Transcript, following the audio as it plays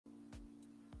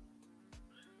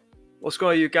What's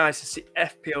going on, you guys? It's the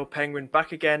FPL Penguin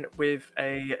back again with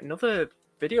another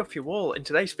video for you all. In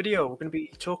today's video, we're going to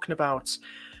be talking about,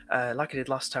 like I did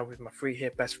last time with my free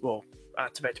hit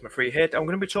activating my free hit. I'm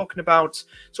going to be talking about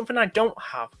something I don't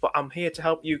have, but I'm here to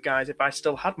help you guys if I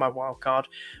still had my wild card.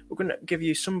 We're going to give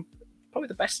you probably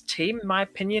the best team, in my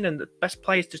opinion, and the best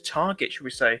players to target, should we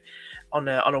say, on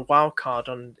a wild card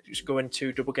on going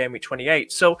to double game week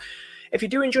 28. So if you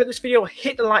do enjoy this video,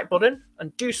 hit the like button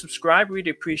and do subscribe.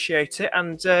 Really appreciate it.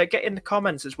 And get in the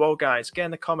comments as well, guys. Get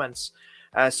in the comments.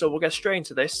 So we'll get straight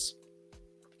into this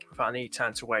without any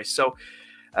time to waste. So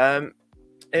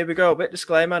here we go. A bit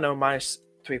disclaimer. No, minus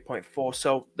 3.4.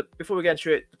 So before we get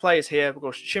into it, the players here, we'll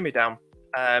go shimmy down.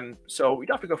 So you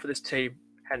don't have to go for this team.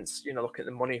 Hence, look at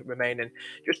the money remaining.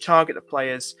 Just target the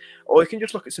players. Or you can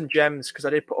just look at some gems, because I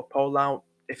did put a poll out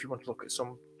if you want to look at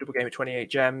some double game of 28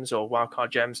 gems or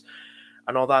wildcard gems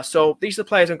and all that. So these are the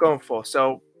players I'm going for.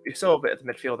 So you saw a bit of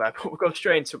the midfield there, but we'll go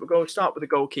straight into it. We'll go start with the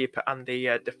goalkeeper and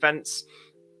the defence.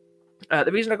 The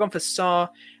reason I've gone for Sarr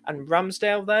and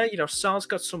Ramsdale there, Sarr's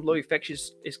got some low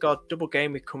fixtures. He's got double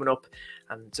game week coming up.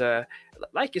 And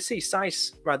like you see,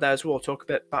 Sice right there as well. We'll talk a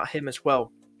bit about him as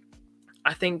well.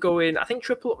 I think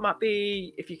triple up might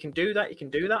be, if you can do that, you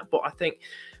can do that. But I think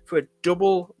for a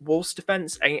double Wolves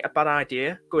defence ain't a bad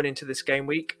idea going into this game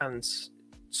week and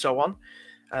so on.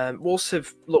 Wolves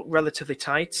have looked relatively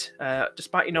tight,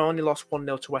 despite, only lost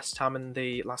 1-0 to West Ham in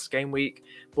the last game week.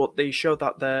 But they show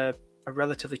that they're a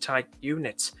relatively tight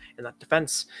unit in that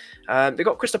defence. They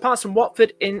got Crystal Palace and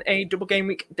Watford in a double game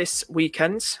week this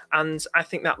weekend. And I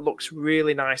think that looks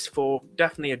really nice for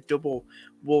definitely a double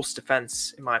Wolves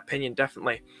defence, in my opinion,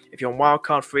 definitely. If you're on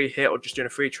wildcard free hit or just doing a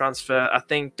free transfer, I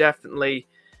think definitely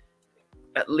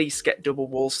at least get double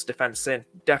Wolves defence in.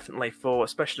 Definitely for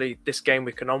especially this game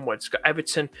week and onwards. Got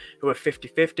Everton, who are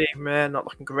 50-50, man, not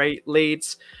looking great.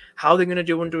 Leeds, how are they going to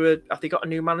do have they got a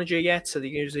new manager yet? Are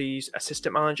they going to use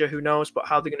assistant manager? Who knows? But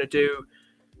how they're going to do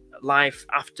life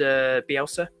after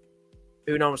Bielsa?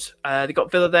 Who knows? They got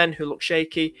Villa then, who look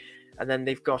shaky. And then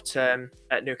they've got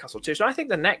at Newcastle too. So I think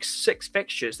the next 6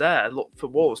 fixtures there for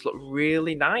Wolves look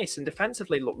really nice, and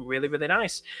defensively look really, really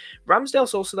nice.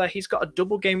 Ramsdale's also there. He's got a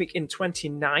double game week in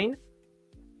 29.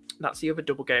 That's the other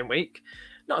double game week.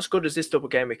 Not as good as this double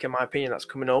game week, in my opinion, that's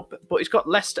coming up. But he's got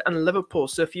Leicester and Liverpool.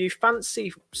 So if you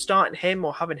fancy starting him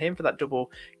or having him for that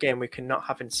double game week and not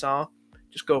having Sarr,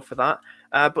 just go for that.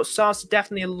 But Sarr's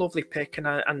definitely a lovely pick, and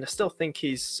I still think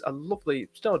he's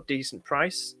still a decent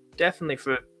price. Definitely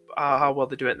for how well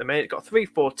they do it at the minute. Got 3,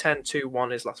 4, 10, 2,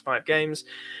 1 his last 5 games.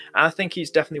 And I think he's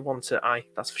definitely one to eye.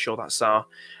 That's for sure. That's Sarr.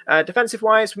 Defensive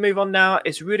wise, we move on now.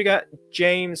 It's Rudiger,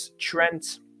 James,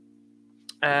 Trent,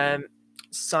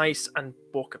 Sice, and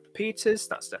Walker-Peters.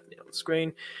 That's definitely on the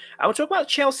screen. I will talk about the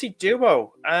Chelsea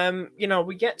duo.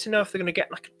 We get to know if they're going to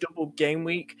get like a double game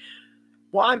week.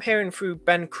 What I'm hearing through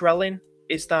Ben Krellin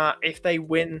is that if they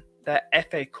win their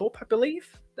FA Cup, I believe,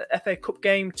 the FA Cup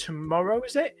game tomorrow,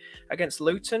 is it, against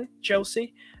Luton,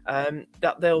 Chelsea,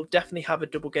 that they'll definitely have a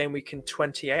double game week in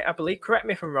 28, I believe. Correct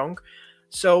me if I'm wrong.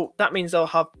 So that means they'll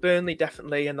have Burnley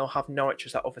definitely, and they'll have Norwich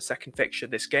as that other second fixture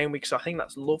this game week. So I think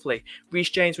that's lovely. Reece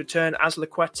James return as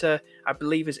Laqueta, I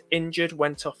believe, is injured,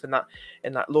 went off in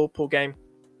that Liverpool game.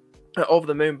 Over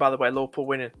the moon, by the way. Liverpool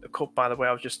winning the cup, by the way.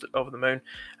 I was just over the moon.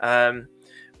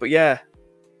 But yeah,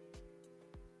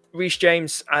 Reece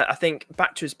James, I think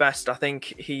back to his best. I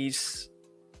think he's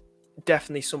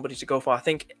definitely somebody to go for. I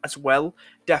think as well,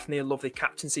 definitely a lovely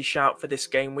captaincy shout for this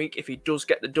game week. If he does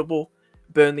get the double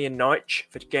Burnley and Norwich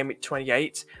for game week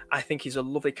 28, I think he's a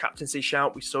lovely captaincy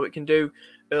shout. We saw what he can do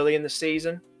early in the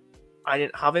season. I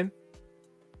didn't have him,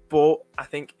 but I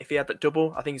think if he had that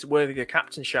double, I think he's worthy of a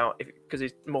captain shout because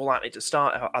he's more likely to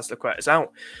start as the is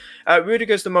out.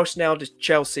 Rudiger's the most nailed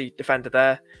Chelsea defender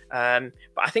there. But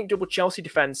I think double Chelsea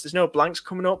defence, there's no blanks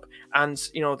coming up. And,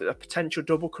 a potential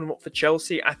double coming up for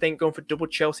Chelsea. I think going for double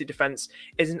Chelsea defence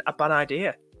isn't a bad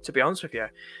idea, to be honest with you.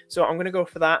 So I'm going to go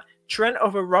for that. Trent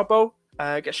over Robbo.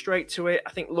 Get straight to it.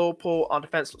 I think Liverpool, our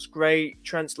defence looks great.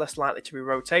 Trent's less likely to be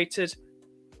rotated.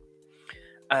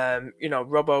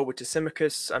 Robbo with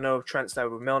Tsimikas. I know Trent's there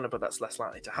with Milner, but that's less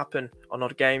likely to happen on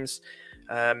other games.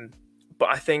 But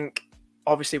I think,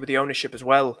 obviously, with the ownership as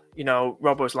well,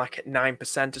 Robbo's like at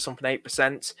 9% or something,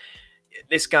 8%.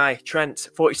 This guy, Trent,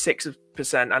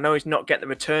 46%. I know he's not getting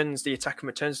the attacking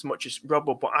returns as much as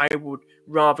Robbo, but I would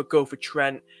rather go for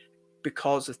Trent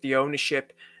because of the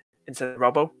ownership instead of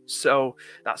Robbo. So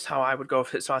that's how I would go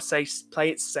for it. So I say play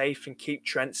it safe and keep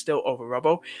Trent still over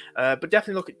Robbo. But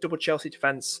definitely look at double Chelsea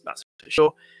defence, that's for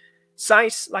sure.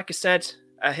 Sice, like I said,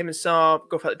 him and Sarr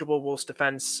go for that double Wolves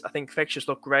defence. I think fixtures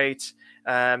look great.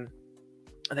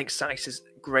 I think Sice is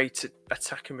great at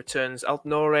attacking returns.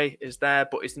 Aldenore is there,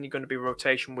 but isn't he going to be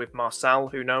rotation with Marcel?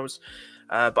 Who knows?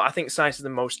 But I think Saiss is the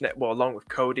most, along with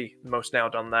Cody, the most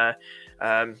nailed on there.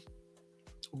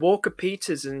 Walker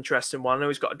Peters is an interesting one. I know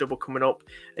he's got a double coming up.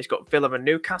 He's got Villa and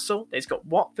Newcastle. He's got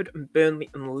Watford and Burnley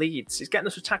and Leeds. He's getting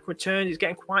those attack returns. He's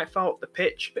getting quite far up the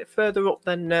pitch, a bit further up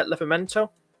than Livramento.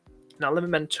 Now,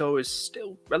 Livramento is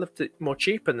still relatively more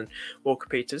cheaper than Walker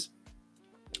Peters.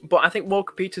 But I think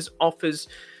Walker Peters offers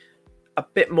a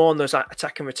bit more on those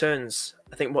attacking returns.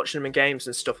 I think watching him in games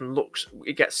and stuff, and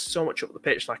he gets so much up the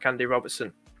pitch like Andy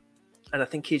Robertson. And I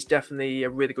think he's definitely a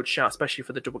really good shout, especially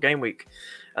for the double game week.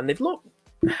 And they've looked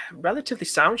relatively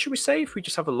sound, should we say, if we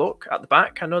just have a look at the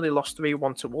back. I know they lost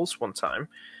 3-1 to Wolves one time.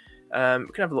 We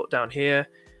can have a look down here.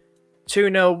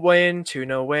 2-0 win,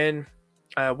 2-0 win,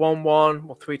 1-1,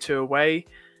 well, 3-2 away.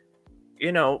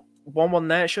 1-1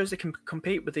 there shows they can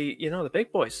compete with the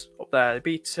big boys up there. They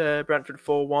beat Brentford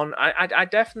 4-1. I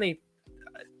definitely,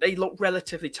 they look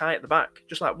relatively tight at the back,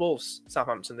 just like Wolves,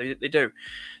 Southampton. They do.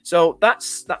 So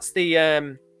that's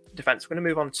the defense. We're going to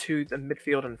move on to the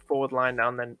midfield and forward line now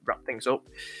and then wrap things up.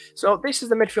 So this is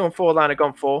the midfield and forward line I've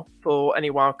gone for any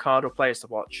wild card or players to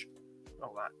watch.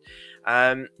 All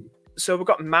that. So we've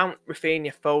got Mount,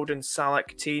 Rafinha, Foden, Salah,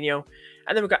 Coutinho,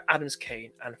 and then we've got Adams,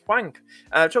 Kane, and Hwang.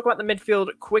 Talk about the midfield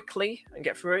quickly and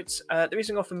get through it. The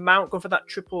reason I go for Mount, go for that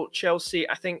triple Chelsea,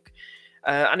 I think.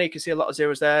 I know you can see a lot of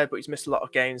zeros there, but he's missed a lot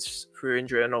of games through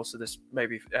injury, and also this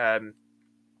maybe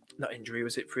not injury,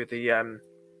 was it through the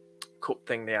cup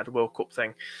thing they had, the World Cup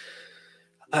thing.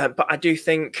 But I do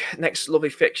think next few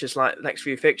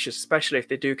fixtures, especially if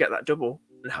they do get that double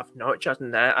and have Norwich in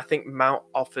there, I think Mount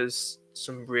offers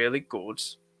some really good,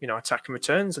 attacking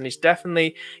returns. And he's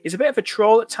a bit of a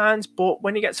troll at times, but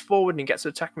when he gets forward and he gets to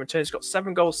attacking returns, he's got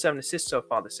 7 goals, 7 assists so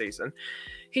far this season.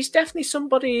 He's definitely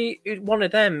somebody, one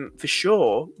of them for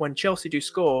sure. When Chelsea do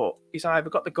score, he's either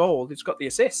got the goal, he's got the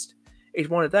assist. He's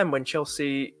one of them when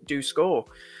Chelsea do score.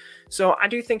 So I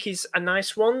do think he's a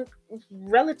nice one,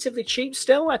 relatively cheap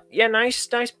still. Nice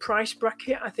price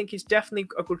bracket. I think he's definitely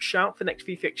a good shout for the next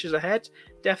few fixtures ahead.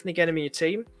 Definitely get him in your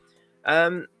team.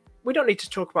 We don't need to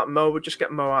talk about Mo. We'll just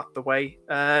get Mo out of the way.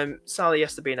 Salah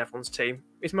has to be in everyone's team.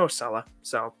 It's Mo Salah,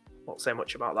 so I won't say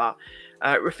much about that.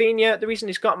 Rafinha, the reason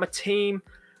he's got my team,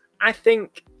 I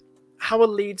think, how are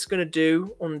Leeds going to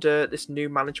do under this new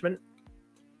management?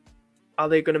 Are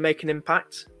they going to make an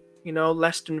impact?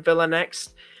 Leicester and Villa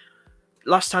next.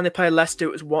 Last time they played Leicester,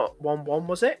 it was 1-1,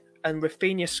 was it? And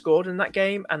Rafinha scored in that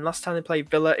game. And last time they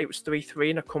played Villa, it was 3-3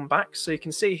 in a comeback. So you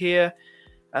can see here,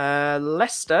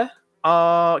 Leicester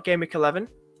are game week 11.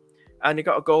 And he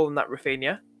got a goal in that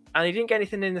Rafinha. And he didn't get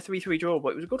anything in the 3-3 draw, but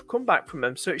it was a good comeback from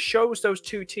him. So it shows those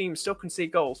two teams still can see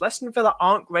goals. Leicester and Villa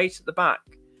aren't great at the back.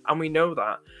 And we know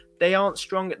that. They aren't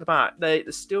strong at the back. They've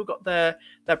still got their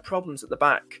problems at the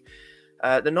back.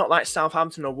 They're not like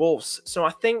Southampton or Wolves. So I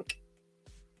think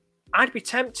I'd be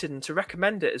tempted to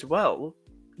recommend it as well.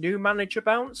 New manager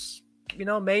bounce.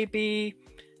 Maybe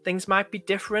things might be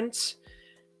different.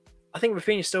 I think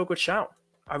Rafinha's still a good shout.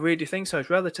 I really do think so. He's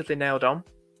relatively nailed on.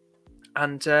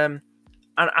 And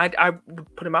I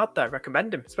would put him out there,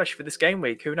 recommend him, especially for this game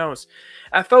week. Who knows?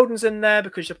 Foden's in there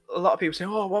because a lot of people say,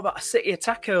 oh, what about a City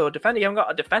attacker or defender? You haven't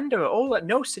got a defender at all.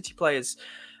 No City players.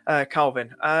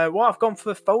 Calvin. I've gone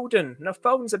for Foden.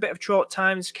 Foden's a bit of troll at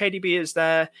times. KDB is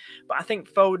there, but I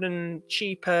think Foden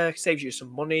cheaper, saves you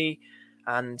some money,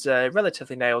 and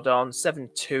relatively nailed on.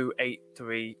 7-2,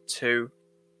 8-3-2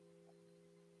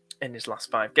 in his last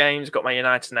 5 games. Got my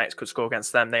United next, could score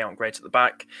against them. They aren't great at the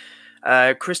back.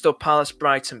 Crystal Palace,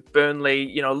 Brighton,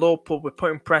 Burnley. Liverpool, we're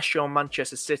putting pressure on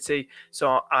Manchester City,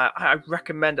 so I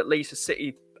recommend at least a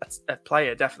City a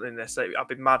player definitely in this. I'd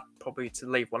be mad probably to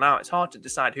leave one out. It's hard to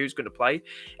decide who's going to play.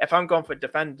 If I'm going for a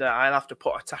defender, I'll have to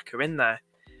put attacker in there.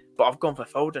 But I've gone for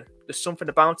Foden. There's something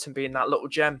about him being that little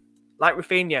gem. Like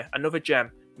Rafinha, another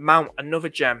gem. Mount, another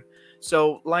gem.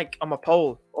 So like on my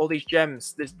poll, all these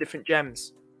gems, there's different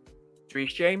gems.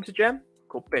 Reece James a gem?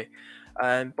 Could be.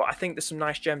 But I think there's some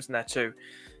nice gems in there too.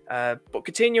 But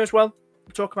Coutinho as well.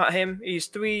 We'll talk about him. He's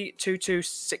 3-2-2,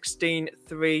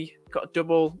 16-3. Got a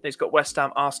double. He's got West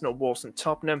Ham, Arsenal, Wolves, and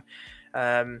Tottenham.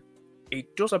 He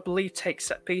does, I believe, take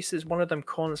set pieces. One of them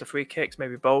corners or free kicks,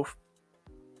 maybe both.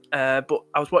 But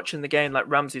I was watching the game, like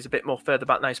Ramsey's a bit more further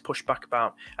back, nice push back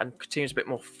about, and Coutinho's a bit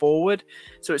more forward.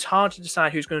 So it's hard to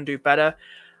decide who's going to do better.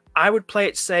 I would play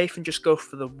it safe and just go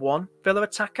for the one Villa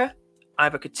attacker,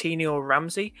 either Coutinho or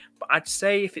Ramsey. But I'd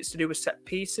say if it's to do with set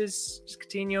pieces, just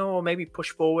Coutinho, or maybe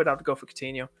push forward, I'd go for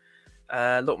Coutinho.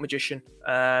 Little magician.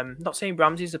 Not saying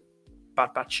Ramsey's a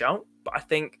bad shout, but I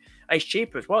think he's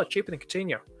cheaper as well. Cheaper than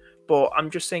Coutinho. But I'm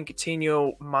just saying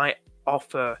Coutinho might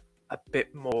offer a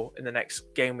bit more in the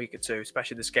next game week or two,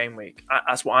 especially this game week.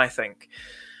 That's what I think.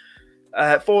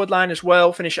 Forward line as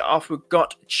well. Finish it off. We've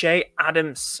got Che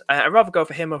Adams. I'd rather go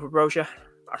for him over Brozier.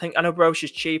 I know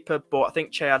Brozier's cheaper, but I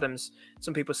think Che Adams.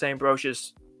 Some people are saying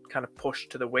Brozier's kind of pushed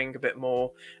to the wing a bit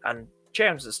more, and Che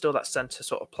Adams is still that centre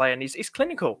sort of player, and he's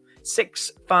clinical.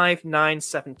 6'5",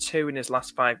 9'7", in his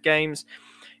last 5 games.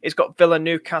 He's got Villa,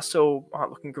 Newcastle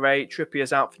aren't looking great.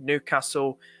 Trippier's out for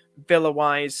Newcastle.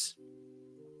 Villa-wise,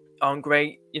 aren't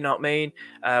great, you know what I mean?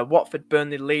 Watford,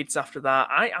 Burnley, Leeds after that.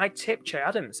 I tip Che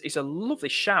Adams. He's a lovely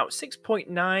shout.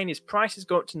 6.9. His prices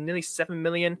go up to nearly 7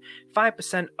 million.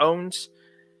 5% owned.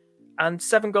 And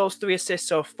 7 goals, 3 assists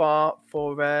so far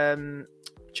for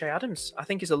Che Adams. I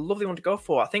think he's a lovely one to go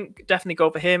for. I think definitely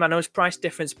go for him. I know his price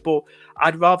difference, but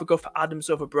I'd rather go for Adams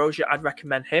over Brozier. I'd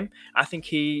recommend him. I think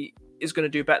he is going to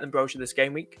do better than Brozier this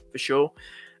game week, for sure.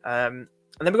 And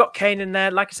then we've got Kane in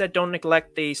there. Like I said, don't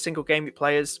neglect the single game week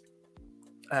players.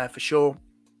 For sure.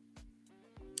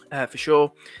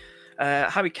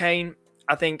 Harry Kane,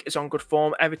 I think, is on good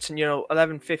form. Everton,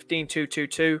 11, 15, 2, 2,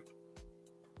 2.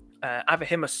 Either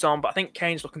him or Son, but I think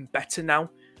Kane's looking better now.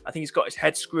 I think he's got his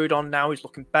head screwed on now. He's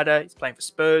looking better. He's playing for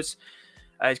Spurs.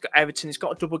 He's got Everton. He's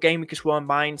got a double game week as well in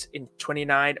mind in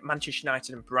 29. Manchester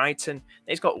United and Brighton.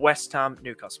 He's got West Ham,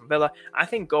 Newcastle and Villa. I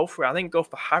think go for it. I think go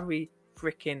for Harry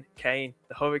freaking Kane,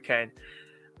 the Hurricane.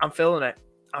 I'm feeling it.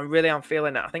 I really am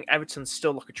feeling it. I think Everton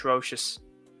still look atrocious.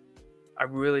 I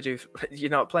really do.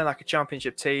 Playing like a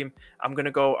championship team. I'm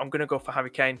gonna go for Harry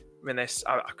Kane in this.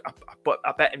 I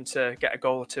bet him to get a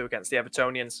goal or 2 against the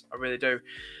Evertonians. I really do.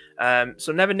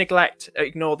 So never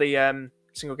ignore the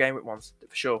single game week ones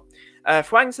for sure.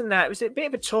 Hwang's in there. It was a bit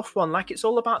of a tough one. Like, it's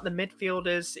all about the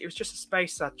midfielders. It was just a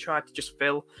space I tried to just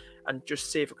fill and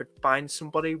just see if I could find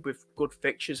somebody with good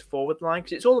fixtures forward line,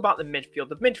 because it's all about the midfield.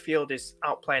 The midfield is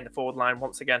outplaying the forward line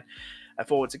once again,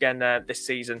 forwards again this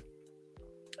season.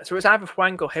 So it's either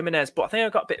Hwang or Jimenez, but I think I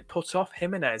got a bit put off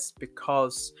Jimenez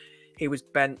because he was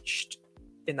benched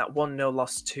in that 1-0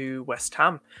 loss to West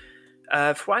Ham.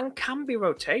 Hwang can be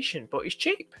rotation, but he's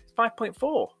cheap. It's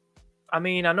 5.4. I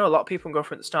mean, I know a lot of people can go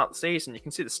for it at the start of the season. You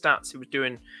can see the stats he was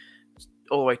doing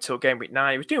all the way till game week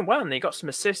 9. He was doing well, and he got some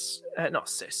assists. Not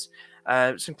assists.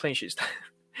 Some clean sheets.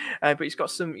 But he's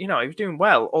got some, he was doing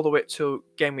well all the way up to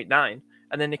game week 9.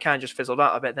 And then he kind of just fizzled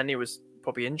out a bit. Then he was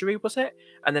probably injury, was it?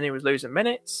 And then he was losing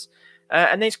minutes.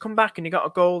 And then he's come back and he got a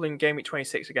goal in game week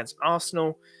 26 against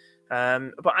Arsenal.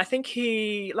 But I think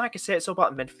like I said, it's all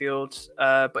about the midfield.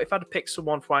 But if I had to pick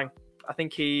someone, Hwang, I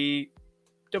think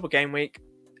double game week,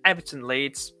 Everton,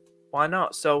 Leeds, why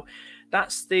not? So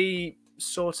that's the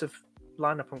sort of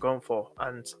lineup I'm going for,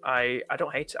 and I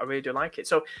don't hate it. I really do like it.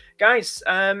 So guys,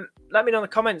 let me know in the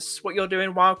comments what you're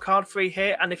doing wildcard free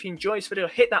here, and if you enjoy this video,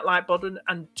 hit that like button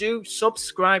and do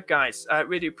subscribe, guys. I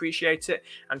really appreciate it.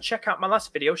 And check out my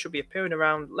last video, should be appearing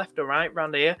around left or right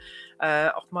around here,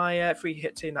 of my free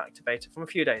hit team activator from a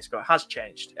few days ago. It has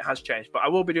changed, but I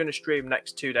will be doing a stream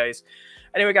next 2 days.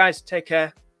 Anyway guys, take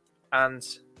care and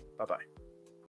bye bye.